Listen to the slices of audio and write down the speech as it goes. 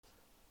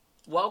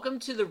Welcome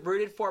to the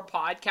Rooted For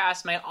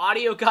podcast. My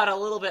audio got a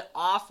little bit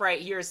off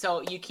right here,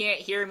 so you can't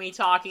hear me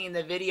talking in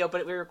the video,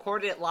 but we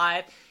recorded it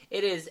live.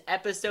 It is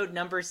episode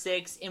number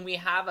 6, and we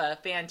have a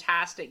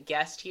fantastic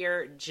guest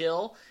here,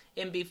 Jill.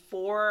 And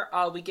before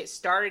we get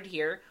started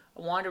here,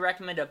 I wanted to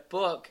recommend a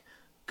book,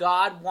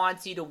 God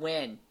Wants You to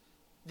Win.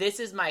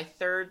 This is my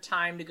third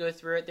time to go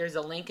through it. There's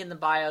a link in the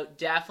bio.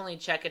 Definitely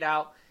check it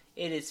out.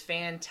 It is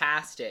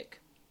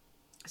fantastic.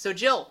 So,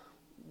 Jill,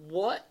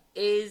 what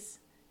is...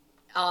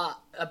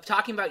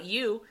 talking about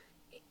you,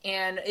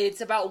 and it's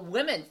about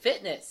women,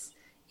 fitness,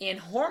 and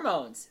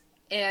hormones,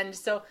 and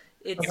so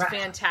it's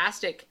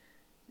fantastic.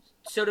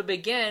 So to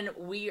begin,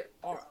 we're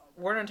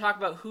going to talk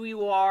about who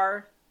you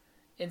are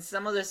and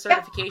some of the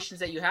certifications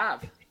that you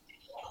have.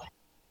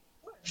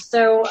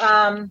 So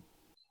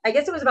I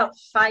guess it was about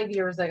 5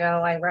 years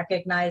ago I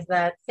recognized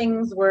that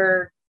things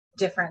were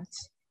different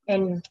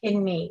in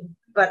me,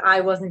 but I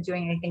wasn't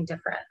doing anything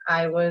different.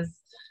 I was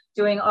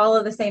doing all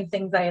of the same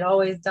things I had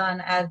always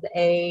done as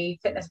a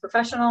fitness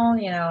professional.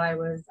 You know, I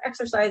was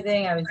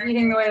exercising, I was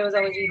eating the way I was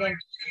always eating,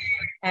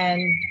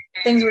 and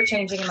things were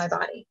changing in my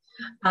body.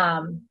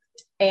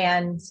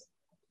 And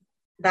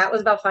that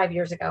was about 5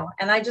 years ago.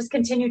 And I just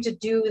continued to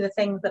do the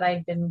things that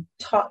I'd been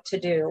taught to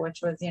do, which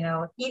was, you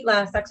know, eat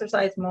less,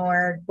 exercise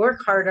more,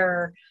 work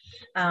harder.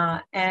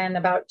 And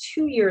about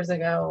 2 years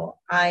ago,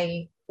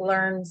 I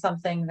learned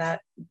something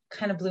that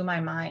kind of blew my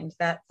mind,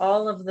 that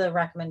all of the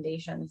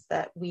recommendations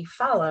that we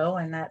follow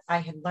and that I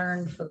had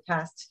learned for the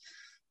past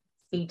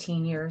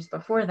 18 years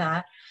before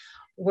that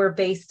were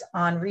based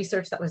on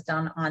research that was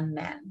done on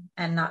men,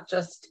 and not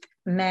just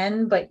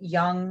men, but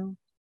young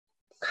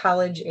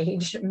college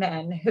age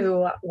men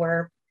who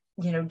were,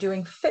 you know,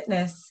 doing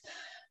fitness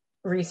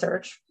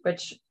research,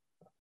 which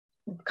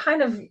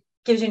kind of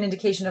gives you an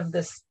indication of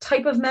this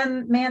type of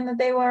man that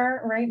they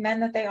were, right?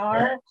 Men that they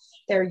are.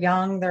 They're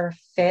young, they're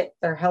fit,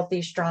 they're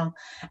healthy, strong,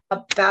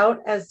 about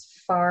as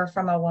far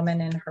from a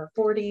woman in her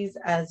 40s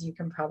as you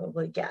can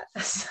probably get.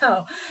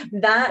 So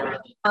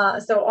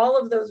all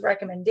of those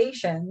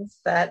recommendations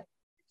that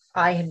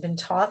I had been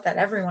taught, that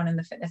everyone in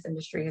the fitness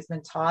industry has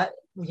been taught,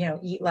 you know,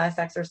 eat less,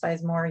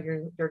 exercise more,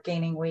 you're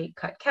gaining weight,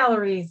 cut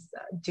calories,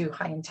 do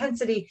high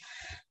intensity.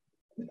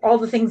 All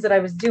the things that I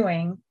was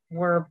doing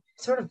were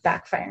sort of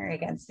backfiring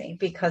against me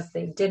because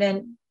they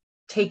didn't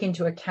take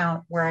into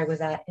account where I was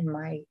at in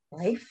my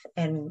life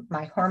and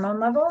my hormone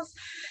levels.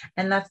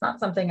 And that's not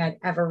something I'd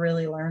ever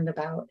really learned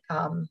about.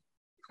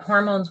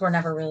 Hormones were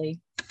never really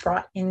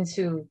brought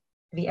into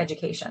the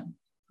education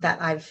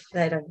that I've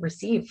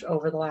received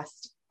over the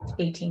last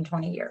 18,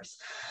 20 years.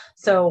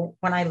 So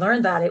when I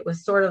learned that, it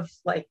was sort of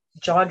like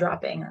jaw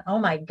dropping. Oh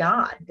my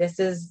God, this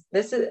is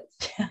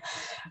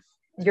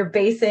you're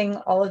basing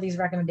all of these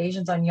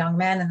recommendations on young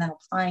men and then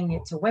applying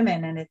it to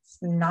women, and it's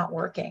not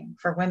working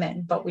for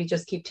women, but we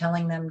just keep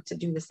telling them to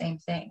do the same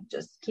thing.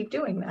 Just keep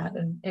doing that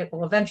and it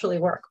will eventually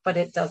work, but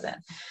it doesn't.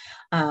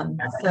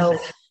 So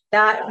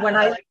that when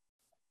I,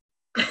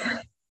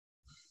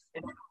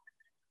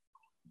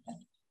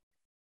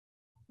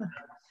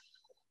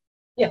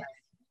 yeah.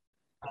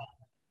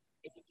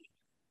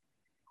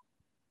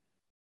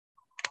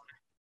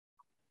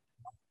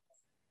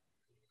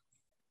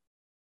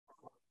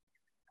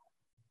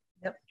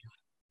 Yep.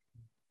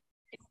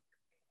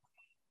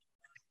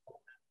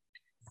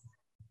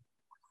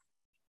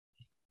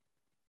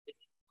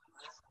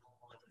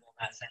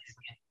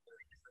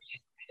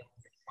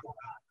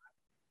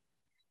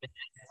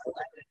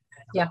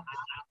 Yeah.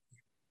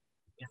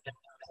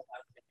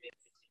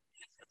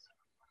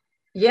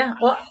 Yeah.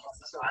 Well,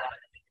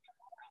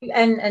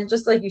 and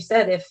just like you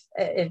said, if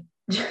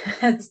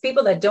it's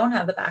people that don't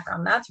have the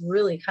background, that's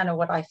really kind of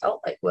what I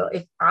felt like. Well,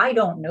 if I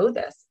don't know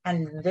this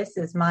and this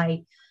is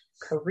my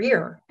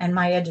career and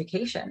my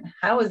education,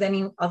 how is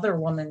any other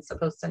woman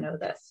supposed to know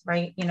this,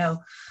 right? You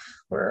know,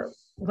 where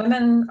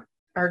women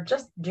are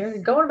just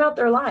going about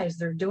their lives,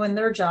 they're doing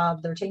their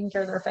job, they're taking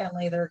care of their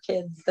family, their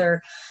kids,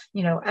 their,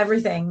 you know,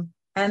 everything,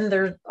 and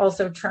they're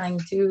also trying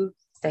to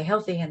stay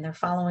healthy, and they're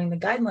following the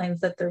guidelines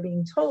that they're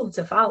being told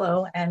to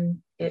follow,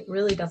 and it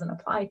really doesn't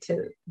apply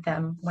to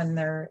them when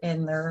they're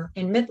in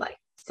midlife.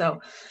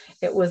 So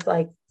it was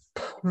like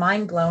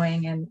mind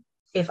blowing, and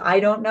if I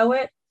don't know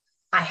it,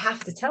 I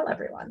have to tell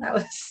everyone. That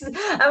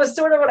was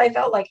sort of what I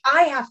felt like.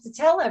 I have to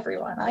tell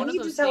everyone. I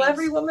need to tell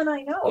every woman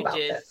I know about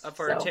this.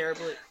 For a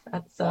terribly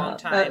long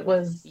time. That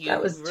was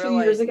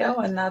 2 years ago,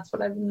 and that's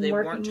what I've been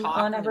working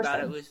on ever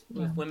since.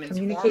 With women's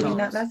communicating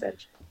hormones. that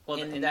message.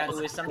 Well, and that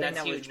was something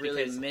that was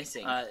really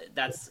missing.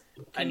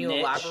 Can you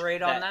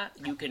elaborate on that?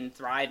 You can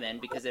thrive in,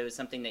 because it was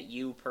something that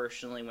you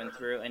personally went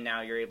through, and now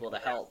you're able to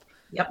help.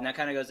 Yep. And that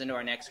kind of goes into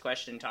our next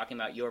question, talking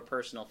about your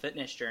personal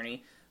fitness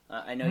journey.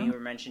 I know you were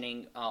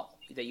mentioning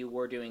that you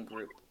were doing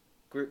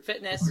group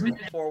fitness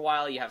for a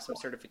while. You have some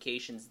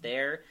certifications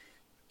there.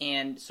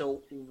 And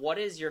so what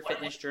does your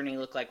fitness journey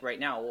look like right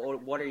now?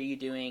 What are you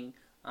doing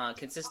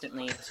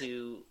consistently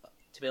to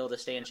be able to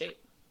stay in shape?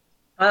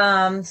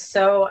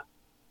 So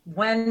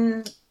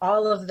when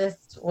all of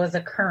this was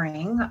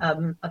occurring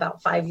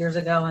about 5 years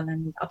ago, and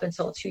then up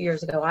until 2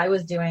 years ago, I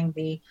was doing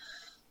the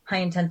high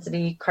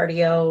intensity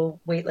cardio,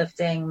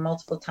 weightlifting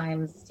multiple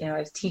times. I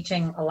was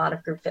teaching a lot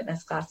of group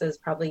fitness classes,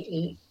 probably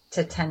 8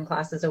 to 10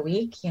 classes a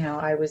week.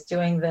 I was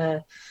doing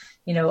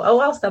oh,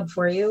 I'll sub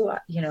for you.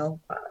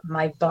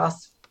 My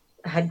boss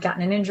had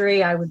gotten an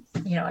injury. I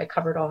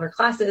covered all her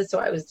classes. So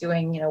I was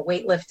doing,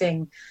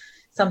 weightlifting,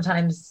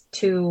 sometimes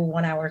 2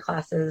 1-hour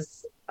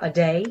classes a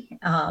day.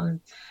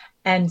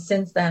 And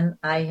since then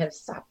I have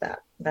stopped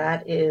that.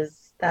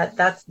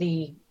 That's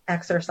the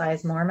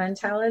exercise more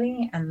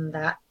mentality, and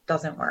that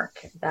doesn't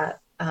work.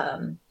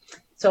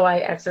 So I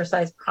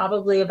exercise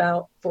probably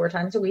about 4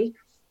 times a week,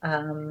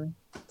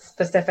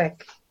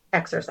 specific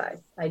exercise.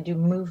 I do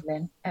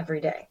movement every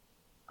day.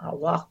 I'll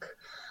walk,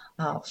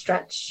 I'll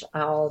stretch,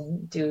 I'll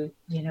do,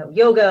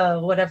 yoga,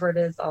 whatever it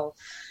is.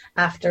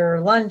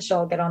 After lunch,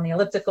 I'll get on the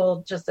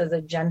elliptical just as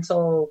a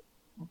gentle,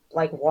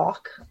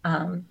 walk.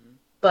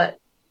 But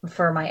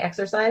for my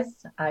exercise,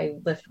 I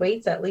lift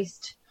weights at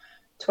least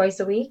twice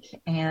a week.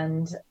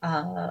 And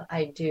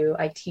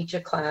I teach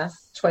a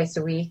class twice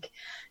a week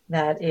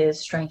that is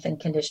strength and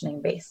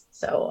conditioning based.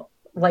 So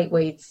light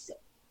weights,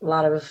 a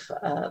lot of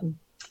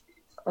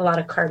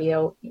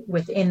cardio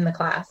within the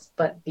class,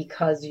 but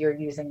because you're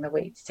using the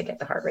weights to get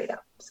the heart rate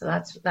up. So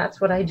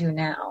that's what I do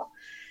now.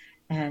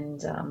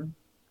 And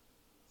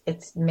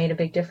it's made a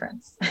big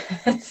difference.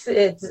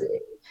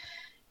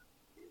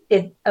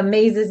 It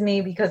amazes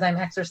me because I'm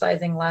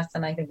exercising less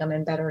and I think I'm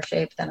in better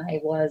shape than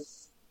I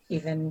was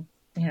even,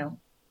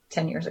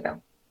 10 years ago.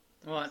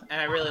 Well,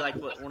 and I really like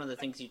one of the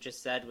things you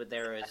just said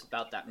there is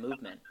about that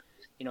movement.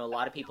 A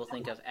lot of people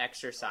think of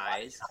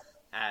exercise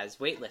as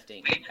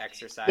weightlifting,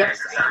 exercise as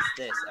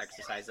this,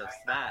 exercise as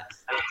that.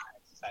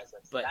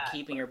 But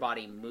keeping your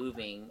body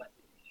moving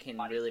can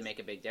really make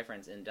a big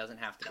difference, and it doesn't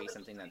have to be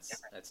something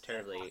that's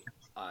terribly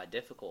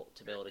difficult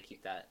to be able to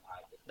keep that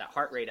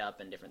heart rate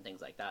up and different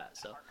things like that.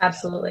 So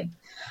absolutely.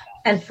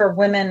 And for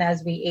women,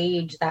 as we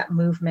age, that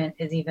movement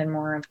is even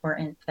more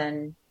important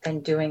than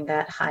doing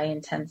that high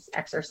intense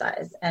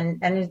exercise.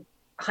 And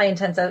high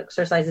intense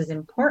exercise is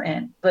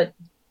important, but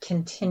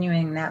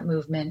continuing that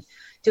movement,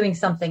 doing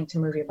something to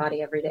move your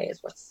body every day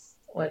is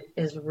what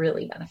is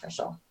really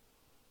beneficial.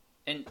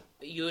 And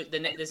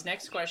this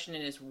next question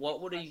is,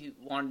 what would you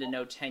wanted to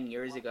know 10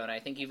 years ago? And I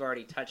think you've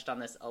already touched on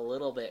this a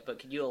little bit, but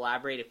could you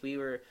elaborate if we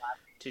were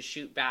to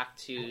shoot back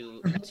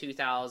to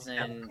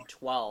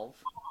 2012?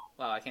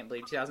 Wow, I can't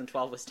believe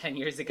 2012 was 10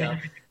 years ago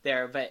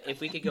there. But if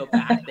we could go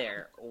back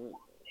there,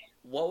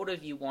 what would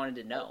have you wanted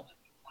to know?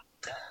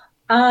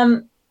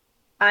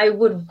 I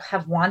would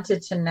have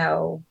wanted to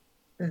know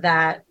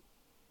that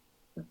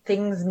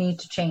things need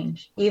to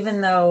change, even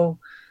though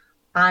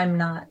I'm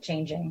not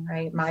changing,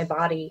 right? My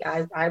body,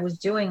 I was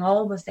doing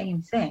all the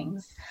same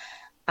things.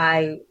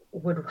 I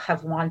would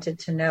have wanted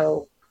to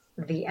know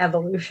the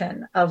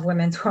evolution of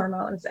women's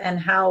hormones and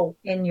how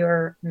in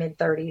your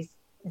mid-30s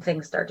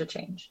things start to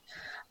change.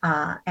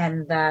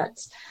 And that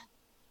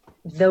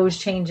those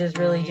changes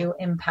really do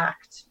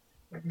impact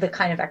the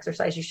kind of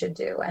exercise you should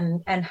do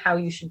and how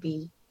you should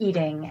be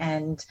eating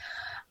and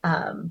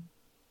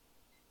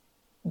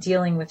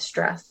dealing with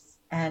stress,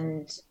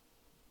 and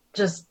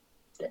just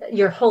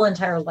your whole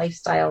entire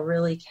lifestyle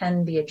really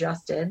can be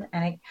adjusted.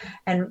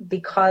 And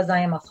because I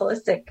am a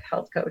holistic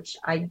health coach,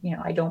 I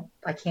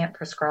can't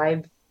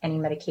prescribe any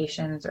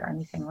medications or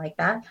anything like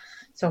that.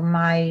 So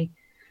my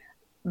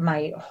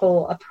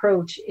whole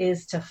approach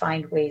is to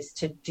find ways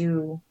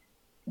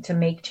to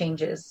make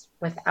changes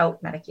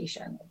without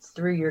medication. It's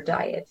through your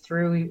diet,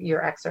 through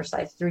your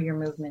exercise, through your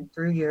movement,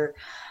 through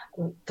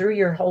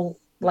your whole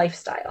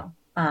lifestyle.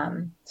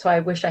 So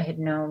I wish I had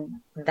known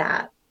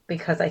that,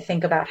 because I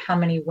think about how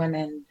many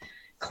women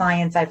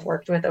clients I've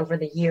worked with over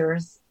the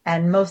years,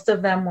 and most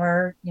of them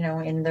were,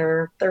 in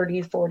their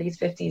 30s, 40s,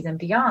 50s and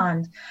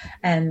beyond,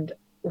 and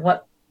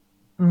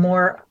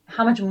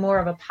how much more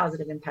of a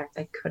positive impact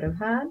I could have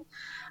had.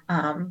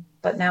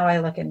 But now I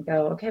look and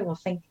go, okay, well,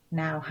 think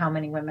now how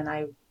many women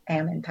I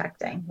am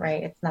impacting,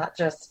 right? It's not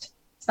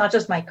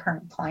just my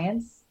current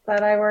clients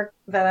that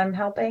I'm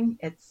helping.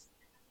 It's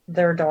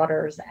their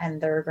daughters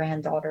and their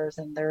granddaughters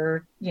and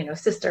their,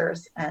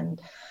 sisters.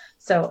 And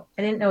so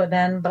I didn't know it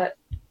then, but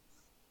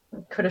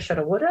coulda,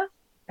 shoulda, woulda.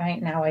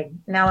 Right now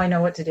I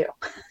know what to do.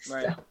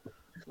 Right. So,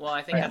 well,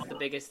 I think that's the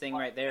biggest thing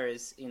right there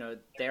is,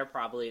 they're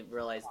probably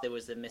realized there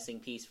was a missing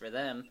piece for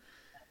them.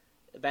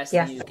 The best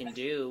thing you can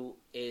do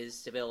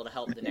is to be able to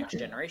help the next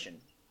generation.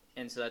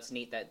 And so that's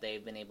neat that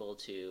they've been able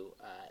to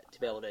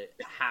be able to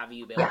have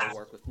you be able to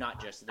work with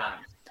not just them.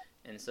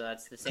 And so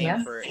that's the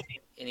same for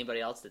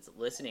anybody else that's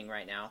listening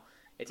right now.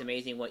 It's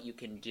amazing what you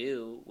can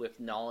do with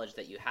knowledge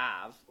that you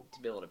have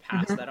to be able to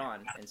pass that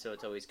on. And so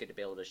it's always good to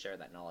be able to share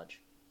that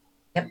knowledge.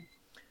 Yep.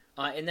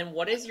 And then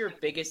what is your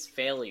biggest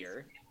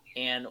failure,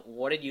 and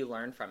what did you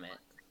learn from it?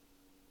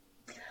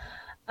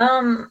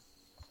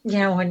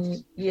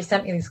 When you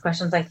sent me these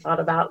questions, I thought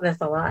about this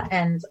a lot.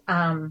 And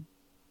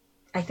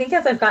I think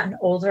as I've gotten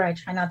older, I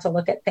try not to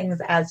look at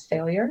things as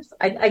failures.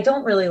 I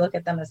don't really look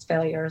at them as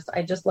failures.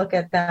 I just look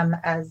at them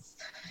as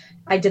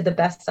I did the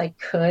best I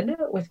could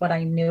with what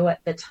I knew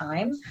at the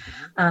time.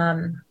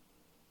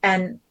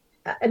 And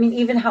I mean,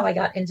 even how I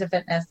got into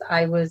fitness,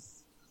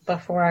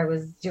 before I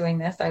was doing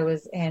this, I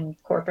was in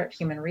corporate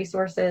human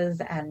resources,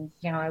 and,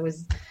 I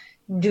was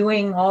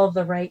doing all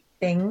the right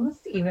things.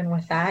 Even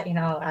with that,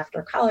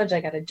 after college,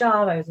 I got a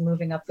job, I was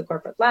moving up the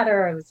corporate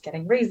ladder, I was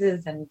getting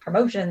raises and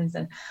promotions,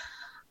 and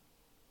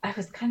I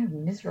was kind of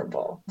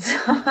miserable.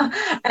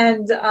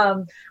 And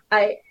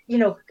I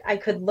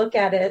could look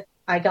at it.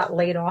 I got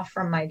laid off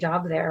from my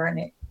job there,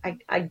 and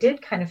I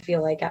did kind of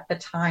feel like at the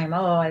time,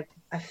 oh,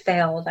 I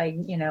failed. I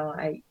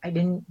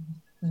didn't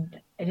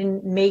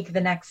make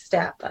the next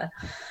step.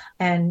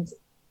 And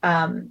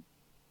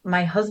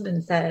my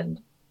husband said,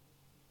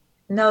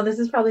 no, this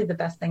is probably the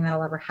best thing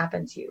that'll ever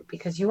happen to you,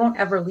 because you won't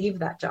ever leave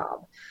that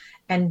job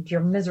and you're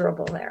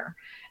miserable there.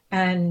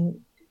 And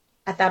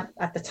at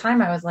the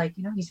time I was like,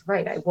 he's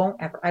right. I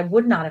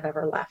would not have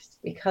ever left,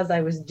 because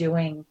I was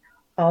doing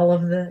all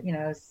of the,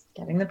 I was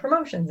getting the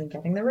promotions and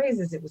getting the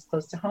raises. It was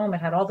close to home.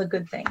 It had all the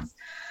good things.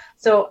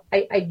 So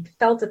I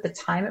felt at the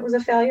time it was a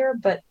failure,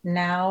 but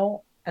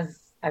now as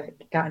I've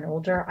gotten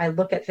older, I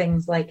look at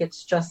things like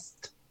that's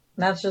just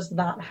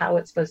not how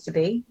it's supposed to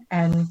be.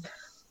 And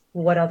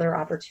what other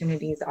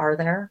opportunities are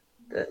there?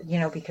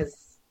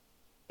 Because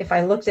if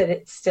I looked at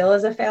it still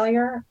as a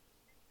failure,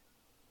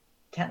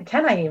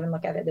 can I even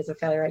look at it as a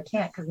failure? I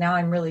can't, because now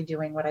I'm really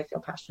doing what I feel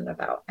passionate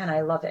about and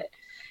I love it.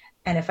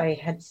 And if I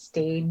had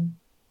stayed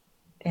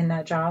in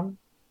that job,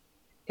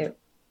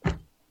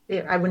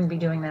 I wouldn't be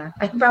doing that.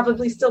 I'd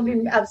probably still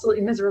be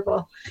absolutely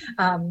miserable.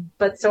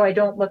 But so I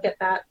don't look at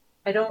that.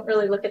 I don't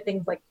really look at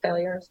things like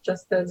failures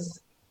just as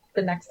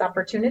the next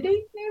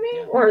opportunity,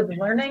 maybe, or the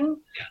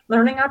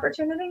learning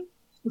opportunity.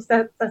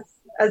 So that's,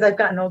 as I've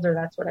gotten older,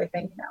 that's what I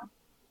think now.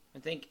 I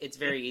think it's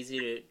very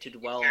easy to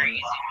dwell on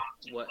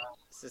what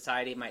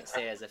society might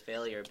say as a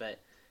failure, but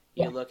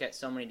you look at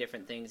so many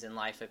different things in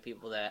life of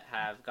people that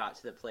have got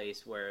to the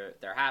place where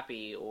they're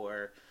happy,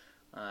 or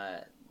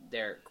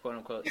their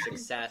quote-unquote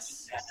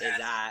success is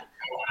at.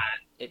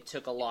 It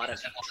took a lot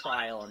of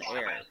trial and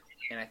error,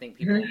 and I think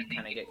people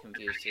kind of get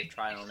confused with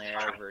trial and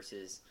error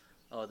versus,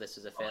 oh, this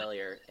was a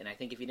failure. And I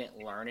think if you didn't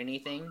learn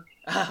anything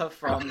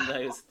from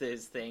those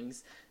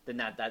things, then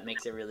that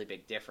makes a really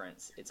big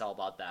difference. It's all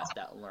about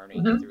that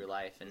learning through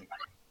life.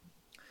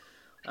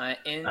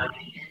 And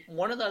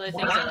one of the other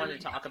things I wanted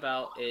to talk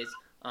about is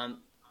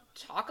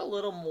talk a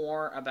little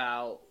more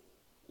about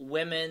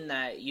women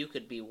that you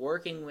could be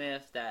working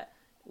with that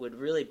would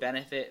really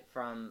benefit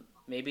from,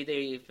 maybe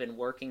they've been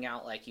working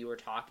out like you were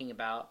talking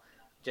about,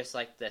 just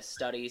like the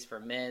studies for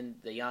men,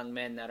 the young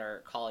men that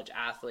are college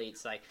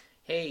athletes, like,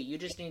 hey, you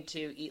just need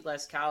to eat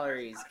less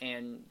calories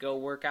and go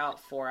work out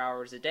 4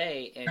 hours a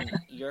day, and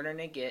you're going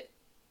to get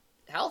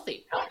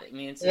healthy. I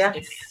mean,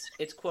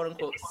 it's quote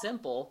unquote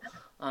simple,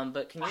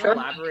 but can you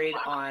elaborate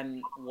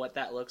on what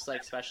that looks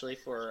like, especially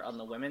for on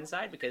the women's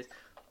side? Because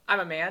I'm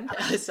a man,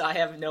 so I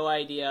have no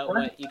idea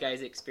what you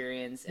guys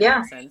experience in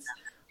that sense.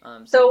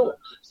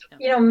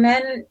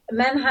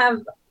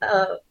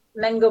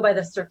 Men go by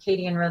the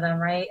circadian rhythm,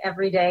 right?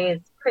 Every day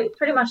is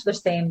pretty much the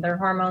same. Their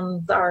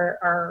hormones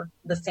are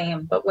the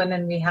same, but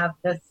women, we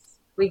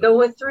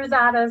go through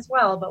that as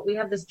well, but we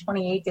have this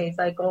 28-day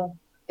cycle,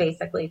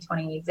 basically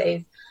 28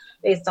 days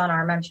based on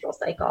our menstrual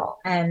cycle.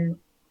 And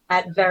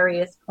at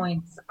various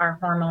points, our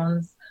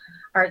hormones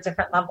are at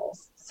different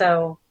levels.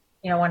 So,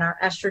 when our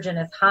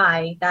estrogen is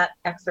high, that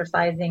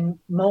exercising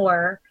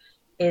more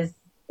is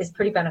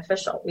pretty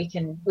beneficial. We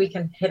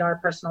can hit our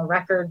personal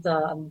records.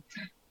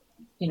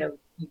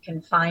 You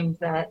can find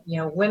that,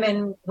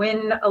 women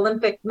win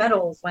Olympic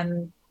medals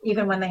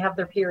even when they have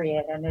their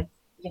period. And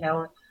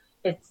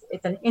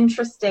it's an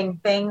interesting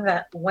thing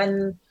that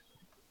when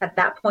at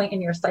that point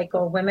in your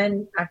cycle,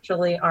 women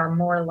actually are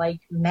more like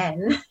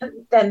men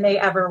than they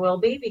ever will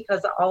be,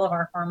 because all of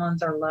our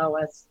hormones are low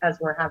as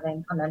we're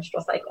having a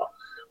menstrual cycle,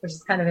 which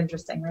is kind of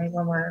interesting, right?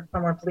 When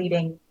we're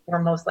bleeding, we're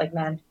most like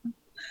men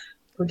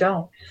who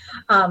don't.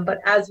 But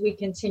as we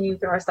continue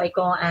through our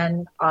cycle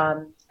and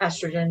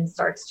estrogen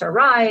starts to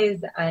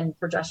rise and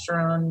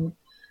progesterone,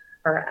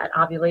 or at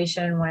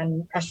ovulation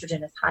when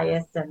estrogen is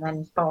highest and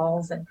then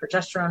falls and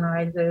progesterone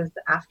rises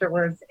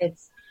afterwards,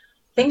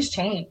 things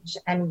change,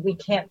 and we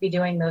can't be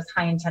doing those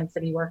high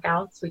intensity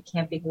workouts. We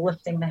can't be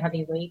lifting the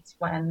heavy weights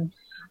when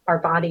our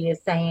body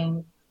is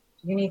saying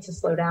you need to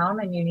slow down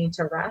and you need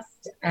to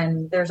rest.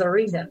 And there's a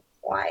reason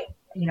why,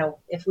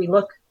 if we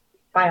look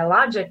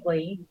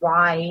biologically,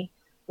 why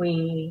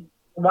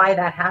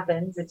that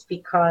happens, it's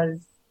because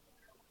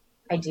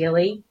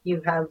ideally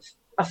you have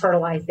a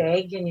fertilized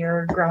egg and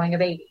you're growing a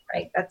baby,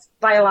 right? That's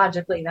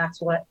biologically, that's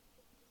what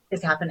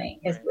is happening,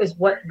 is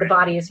what the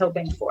body is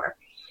hoping for.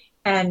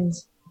 And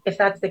if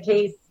that's the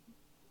case,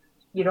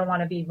 you don't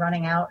want to be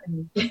running out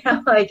and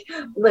like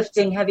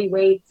lifting heavy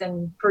weights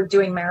and for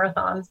doing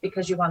marathons,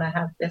 because you want to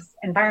have this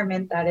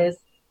environment that is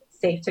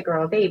safe to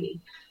grow a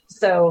baby.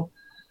 So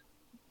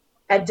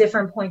at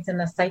different points in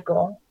the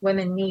cycle,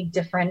 women need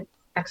different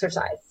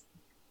exercise.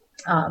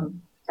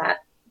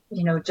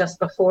 Just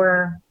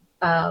before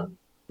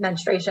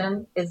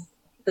menstruation is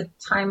the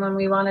time when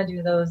we want to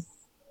do those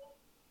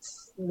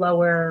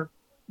slower,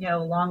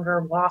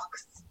 longer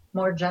walks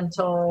more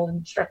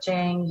gentle,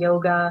 stretching,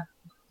 yoga.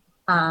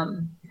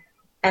 And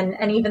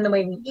even the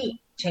way we eat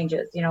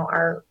changes. You know,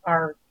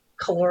 our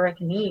caloric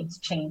needs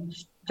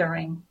change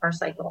during our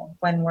cycle.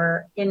 When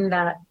we're in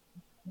that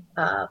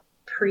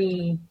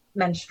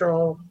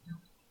pre-menstrual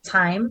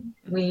time,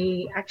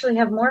 we actually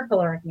have more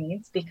caloric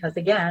needs because,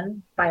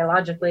 again,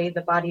 biologically,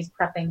 the body's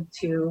prepping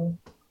to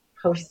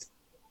host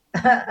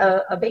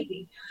a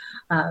baby.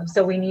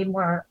 So we need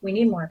more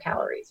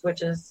calories,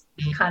 which is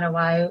kind of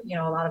why, you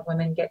know, a lot of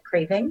women get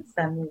cravings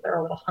and they're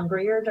a little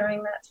hungrier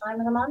during that time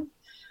of the month.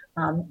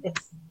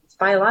 It's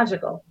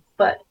biological,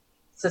 but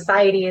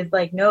society is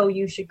like, no,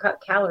 you should cut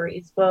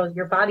calories. Well,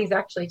 your body's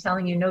actually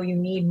telling you, no, you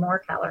need more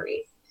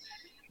calories.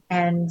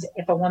 And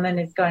if a woman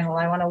is going, well,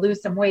 I want to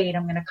lose some weight,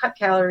 I'm going to cut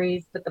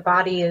calories, but the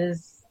body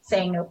is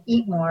saying, no,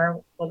 eat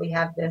more. Well, we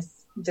have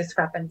this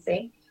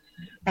discrepancy.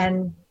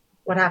 And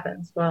what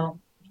happens? Well,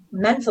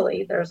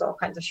 mentally, there's all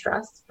kinds of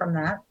stress from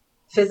that.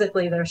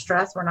 Physically, there's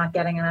stress. We're not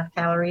getting enough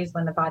calories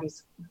when the body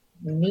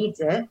needs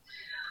it.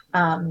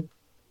 And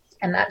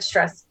that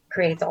stress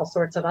creates all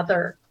sorts of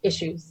other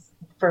issues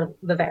for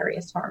the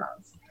various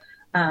hormones.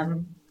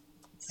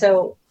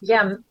 So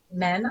yeah,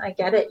 men, I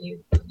get it.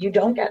 You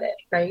don't get it,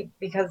 right?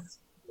 Because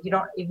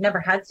you've never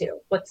had to.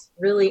 What's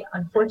really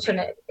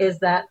unfortunate is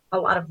that a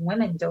lot of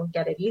women don't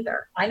get it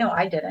either. I know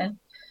I didn't.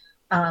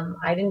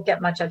 I didn't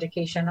get much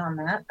education on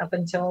that up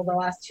until the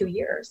last 2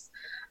 years.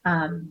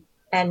 And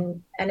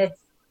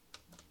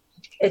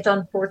it's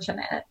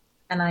unfortunate.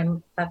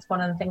 And that's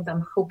one of the things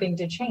I'm hoping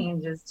to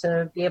change, is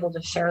to be able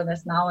to share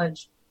this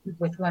knowledge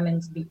with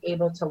women, to be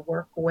able to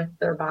work with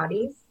their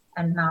bodies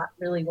and not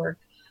really work,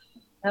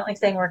 I don't like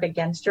saying work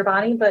against your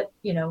body, but,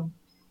 you know,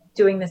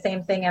 doing the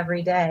same thing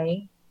every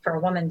day for a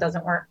woman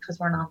doesn't work, because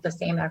we're not the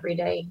same every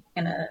day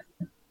in a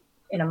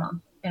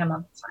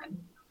month's time.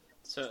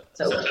 So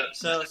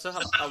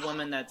a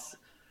woman that's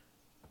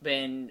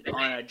been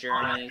on a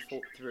journey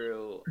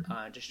through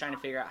just trying to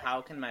figure out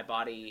how can my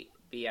body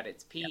be at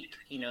its peak,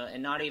 you know,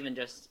 and not even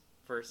just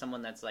for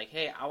someone that's like,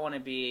 hey, I want to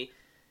be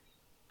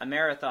a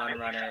marathon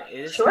runner.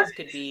 This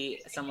could be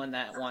someone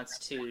that wants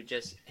to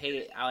just,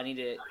 hey, I need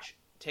to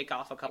take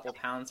off a couple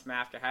pounds from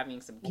after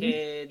having some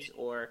kids,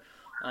 or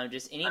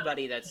just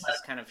anybody that's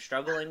just kind of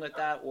struggling with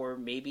that, or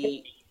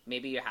maybe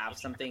you have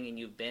something and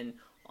you've been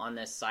on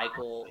this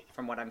cycle.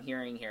 From what I'm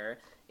hearing here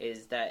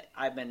is that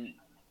I've been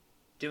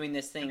doing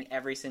this thing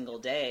every single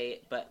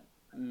day, but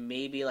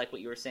maybe like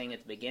what you were saying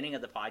at the beginning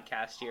of the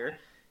podcast here,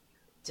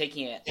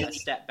 taking it a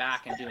step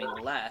back and doing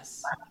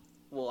less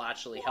will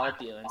actually help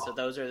you. And so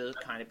those are the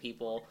kind of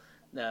people,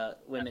 the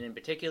women in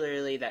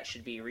particularly, that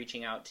should be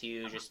reaching out to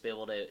you just to be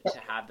able to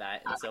have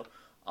that. And so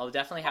I'll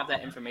definitely have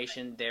that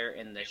information there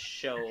in the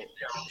show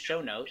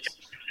notes.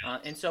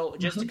 And so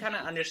just to kind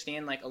of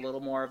understand like a little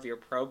more of your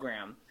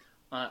program,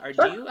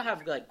 do you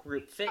have like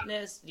group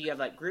fitness? Do you have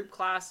like group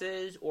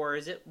classes, or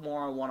is it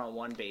more on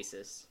one-on-one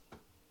basis?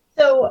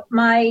 So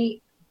I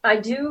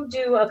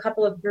do a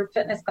couple of group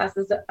fitness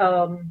classes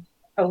a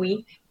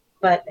week,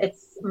 but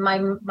it's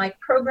my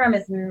program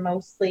is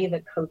mostly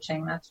the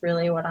coaching. That's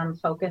really what I'm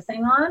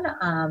focusing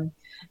on,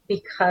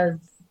 because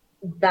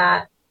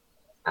that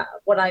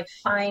what I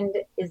find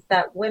is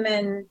that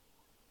women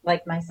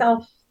like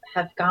myself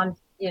have gone,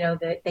 you know,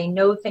 they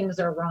know things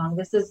are wrong.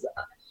 This is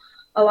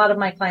a lot of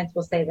my clients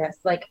will say this,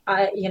 like,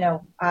 I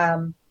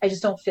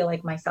just don't feel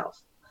like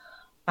myself.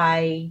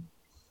 I've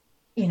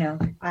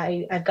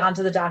gone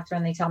to the doctor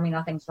and they tell me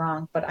nothing's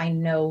wrong, but I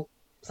know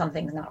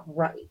something's not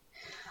right.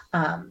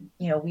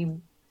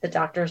 The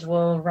doctors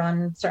will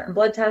run certain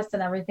blood tests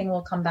and everything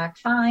will come back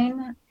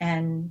fine.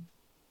 And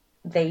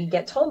they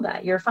get told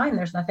that you're fine.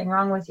 There's nothing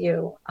wrong with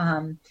you.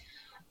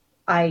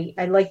 I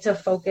like to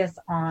focus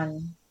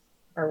on,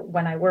 or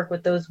when I work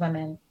with those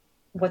women,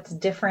 what's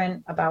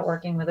different about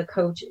working with a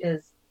coach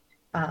is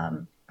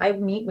I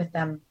meet with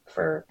them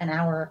for an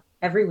hour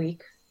every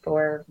week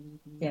for,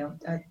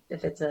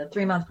 if it's a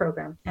 3-month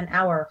program, an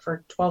hour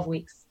for 12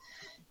 weeks,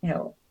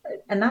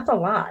 and that's a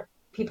lot.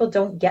 People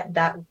don't get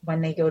that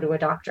when they go to a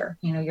doctor.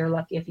 You're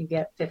lucky if you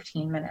get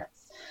 15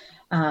 minutes.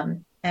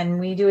 And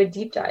we do a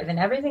deep dive, and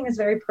everything is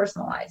very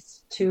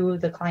personalized to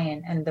the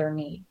client and their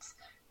needs,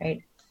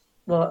 right?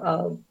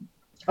 Well,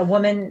 a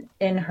woman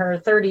in her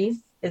 30s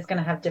is going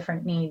to have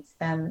different needs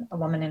than a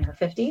woman in her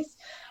 50s,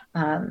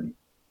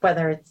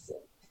 whether it's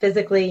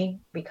physically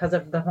because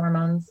of the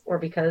hormones or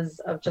because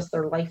of just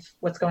their life,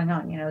 what's going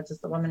on.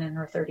 Just the woman in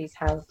her 30s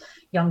has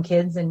young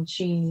kids and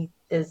she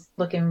is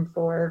looking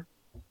for,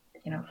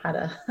 how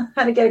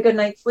to get a good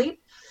night's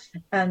sleep.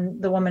 And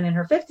the woman in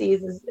her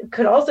 50s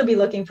could also be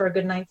looking for a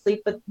good night's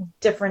sleep, but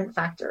different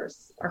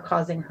factors are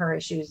causing her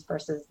issues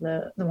versus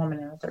the woman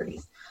in her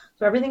 30s.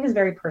 So everything is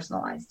very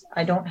personalized.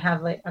 I don't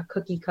have like a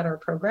cookie cutter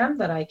program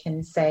that I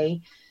can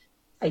say,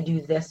 I do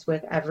this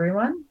with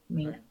everyone. I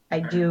mean, I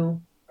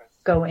do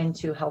go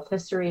into health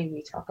history.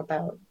 We talk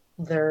about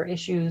their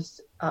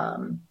issues.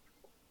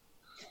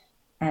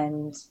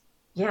 And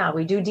yeah,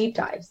 we do deep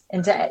dives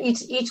into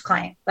each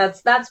client.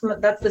 That's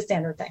the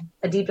standard thing.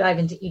 A deep dive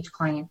into each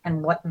client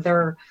and what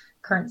their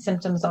current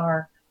symptoms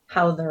are,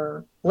 how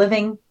they're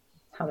living,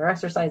 how they're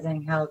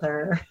exercising, how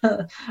they're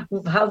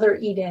how they're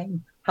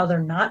eating, how they're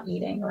not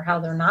eating, or how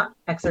they're not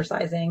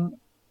exercising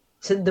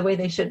to the way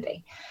they should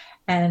be.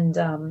 And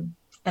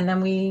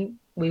then we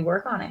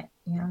work on it.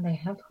 You know, they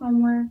have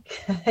homework.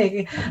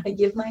 I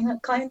give my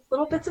clients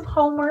little bits of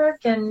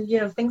homework and, you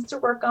know, things to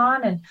work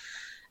on.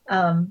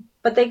 And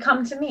but they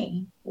come to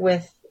me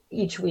with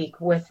each week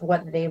with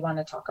what they want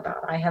to talk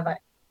about. I have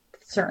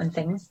certain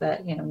things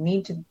that, you know,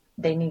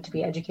 they need to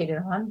be educated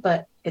on,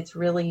 but it's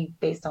really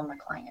based on the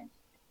client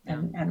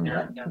and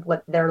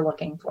what they're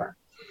looking for.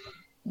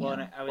 Well,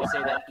 and I would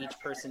say that each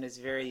person is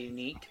very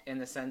unique in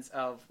the sense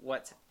of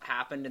what's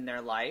happened in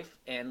their life,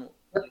 and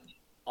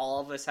all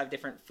of us have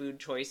different food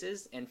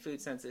choices and food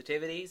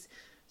sensitivities.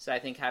 So I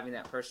think having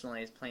that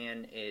personalized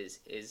plan is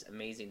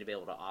amazing to be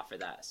able to offer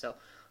that. So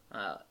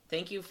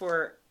thank you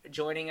for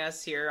joining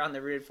us here on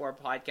the Rooted For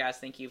podcast.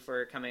 Thank you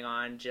for coming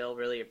on, Jill.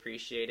 Really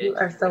appreciate it. You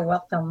are so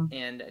welcome.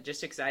 And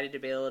just excited to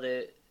be able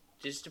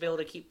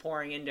to keep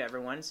pouring into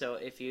everyone. So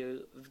if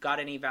you've got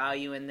any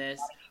value in this,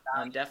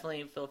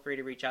 definitely feel free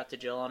to reach out to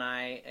Jill and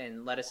I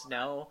and let us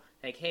know,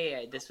 like,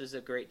 hey, this was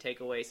a great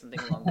takeaway, something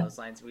along those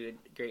lines. We would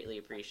greatly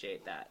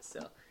appreciate that. So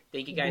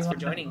thank you guys for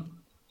joining.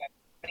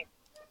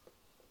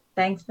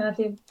 Thanks,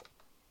 Matthew.